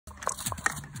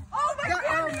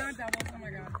not doubles. Oh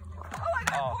my god. Oh, I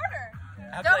got a quarter.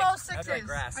 Double sixes.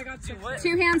 I got 6.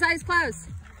 2 hands, eyes closed.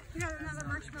 We got another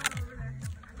marshmallow over there.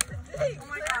 Oh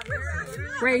my god.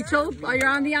 Rachel, you're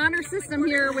on the honor system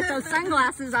here with those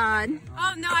sunglasses on.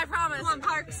 Oh no, I promise. Come on,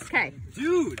 Parks. Okay.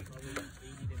 Dude.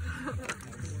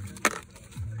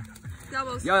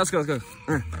 Doubles. Yeah, let's go, let's go.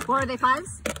 What are they,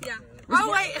 5s? Yeah.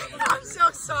 Oh wait, I'm so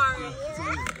sorry.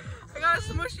 I got a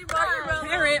smushy marshmallow.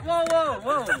 Harriet, whoa, whoa,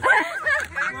 whoa.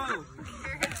 Whoa.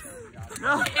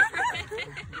 No.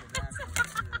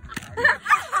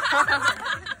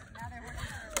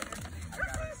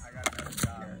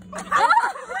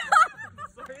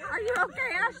 Are you okay,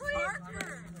 Ashley?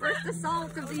 First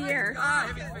assault of the year.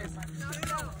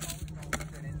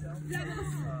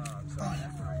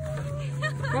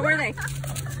 What were they?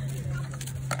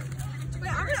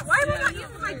 Wait, why am I not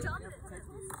using my dumb?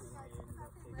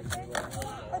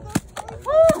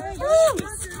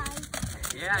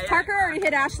 Yeah, yeah. Parker already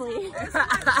hit Ashley.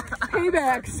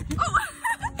 Paybacks.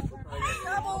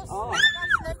 Doubles. Oh.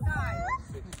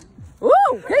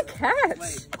 Ooh, good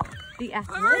catch. The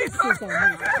athleticism.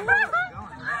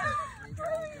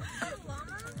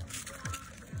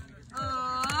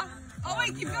 Oh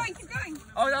wait, keep going, keep going.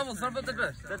 Oh, doubles, not about the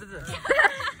good.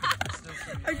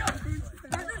 I got food.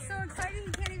 Parker's so excited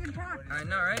he can't even talk. I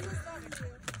know, right?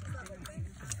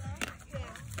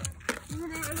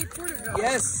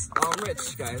 Yes, I'm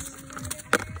rich, guys.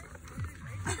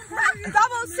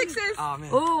 Double sixes. Oh,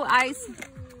 man. Ooh, ice.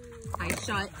 Ice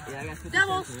shut. Yeah, I got 50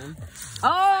 Doubles. cents, man.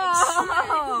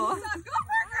 Oh! Go,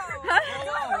 Parker.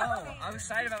 Whoa, whoa. I'm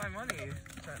excited about my money.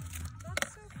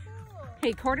 That's so cool.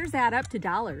 Hey, quarters add up to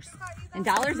dollars. And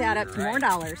dollars add up to more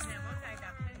dollars.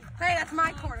 Hey, that's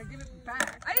my quarter. Give it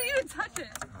back. I didn't even touch it.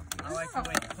 I like the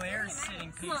way Claire's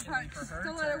sitting Come on, patiently for Parks. her.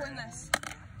 Don't let her win this.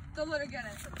 Don't let her get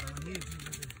it.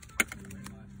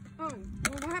 Oh, well,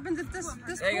 what happens if this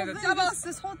There you whole go. thing, Doubles.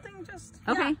 this whole thing just...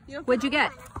 Okay. Yeah. What'd you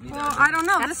get? Well, I don't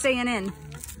know. That's staying in. So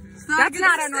That's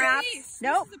not This is the unwrapped. piece.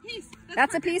 Nope. This is the piece.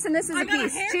 That's a piece and this is a I got a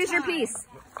piece. hair Choose your tie. piece.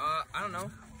 I don't know.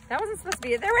 That wasn't supposed to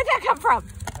be it. There, where'd that come from?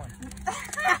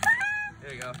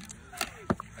 There you go.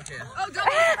 Okay. Oh,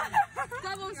 doubles.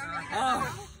 Doubles.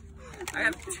 Oh. I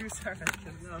got 2 stars.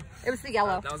 No. It was the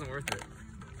yellow. That wasn't worth it.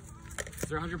 Is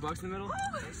there $100 in the middle?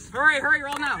 Hurry, hurry,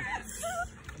 roll now.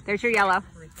 There's your yellow.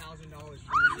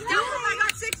 I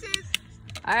got sixes.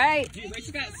 All right. Dude,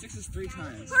 Rachel got 6s 3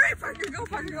 times. Hurry, Parker. Go,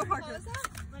 Parker. Go, Parker.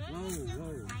 Whoa,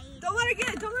 whoa. Don't let her get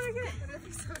it. Don't let her get it.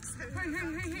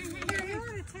 You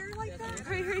want to tear like that?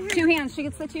 Hurry, hurry, hurry. 2 hands. She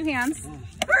gets the 2 hands.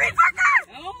 Hurry,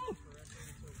 Parker. Oh!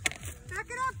 Back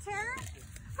it up, Tara.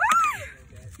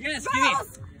 Yes, give me.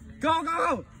 Go, go,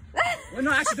 go. Well,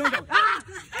 no, actually, don't go. Ah!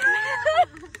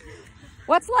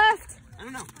 What's left? I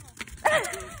don't know.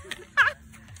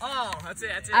 Oh, that's it,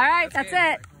 that's it. All right, that's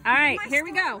game. it. All right, here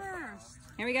we go.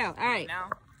 Here we go. All right. Now?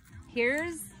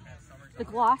 Here's the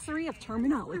glossary of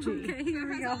terminology. Okay, here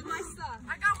we go. My stuff.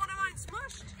 I got one of mine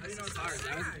smushed. I didn't know it was ours.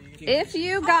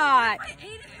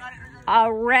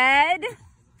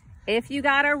 If you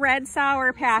got a red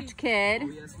Sour Patch Kid,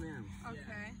 Yes, ma'am.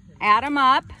 Okay. add them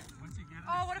up.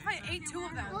 Oh, what if I ate 2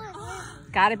 of them?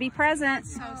 Gotta be present.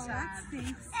 So sad.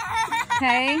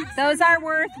 Okay, those are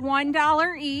worth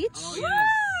 $1 each. Oh, yes.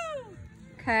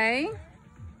 Okay.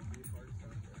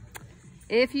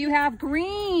 If you have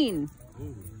green,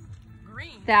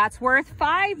 Green. that's worth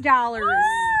 $5.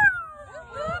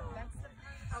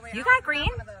 You got green?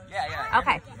 Yeah, yeah.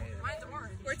 Okay. Mine's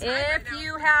orange. We're tied If right now.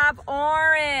 you have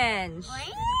orange,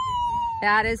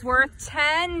 that is worth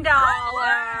 $10.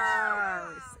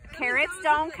 Carrots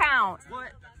don't count.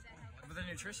 What? But they're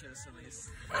nutritious, at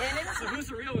least. And So who's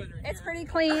the real winner? it's pretty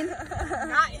clean.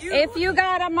 Not you. If you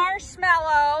got a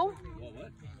marshmallow,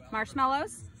 What?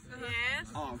 marshmallows, Yes.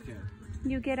 Oh, okay.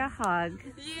 you get a hug.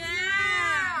 Yeah.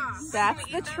 That's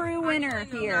the true winner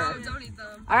here. No, don't eat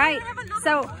them. All right,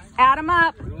 so add them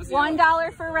up.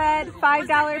 $1 for red,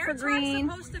 $5 for green.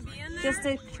 Supposed to be in there? Just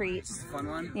a treat. Fun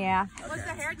one? Yeah. Was the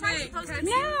hair tie supposed to be?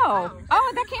 No.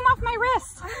 Oh, that came off my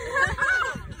wrist.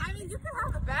 I mean, you can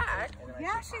have the bag.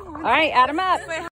 Yeah, she wants All right, add them up.